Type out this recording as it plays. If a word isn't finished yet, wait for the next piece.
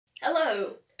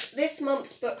Hello! This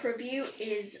month's book review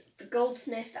is The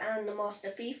Goldsmith and the Master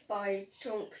Thief by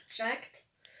Tonke Dragt.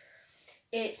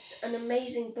 It's an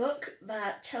amazing book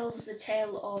that tells the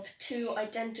tale of two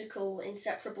identical,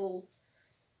 inseparable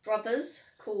brothers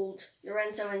called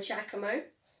Lorenzo and Giacomo,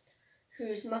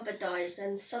 whose mother dies,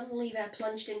 and suddenly they're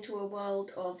plunged into a world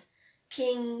of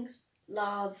kings,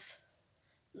 love,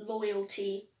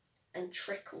 loyalty, and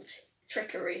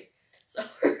trickery.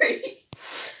 Sorry.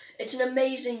 It's an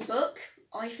amazing book.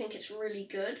 I think it's really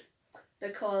good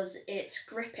because it's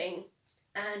gripping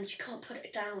and you can't put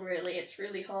it down really. It's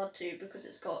really hard to because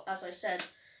it's got, as I said,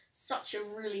 such a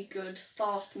really good,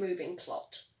 fast-moving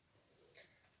plot.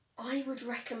 I would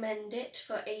recommend it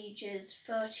for ages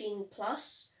 13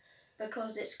 plus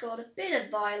because it's got a bit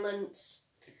of violence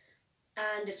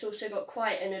and it's also got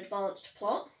quite an advanced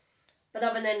plot. But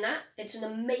other than that, it's an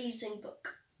amazing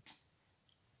book.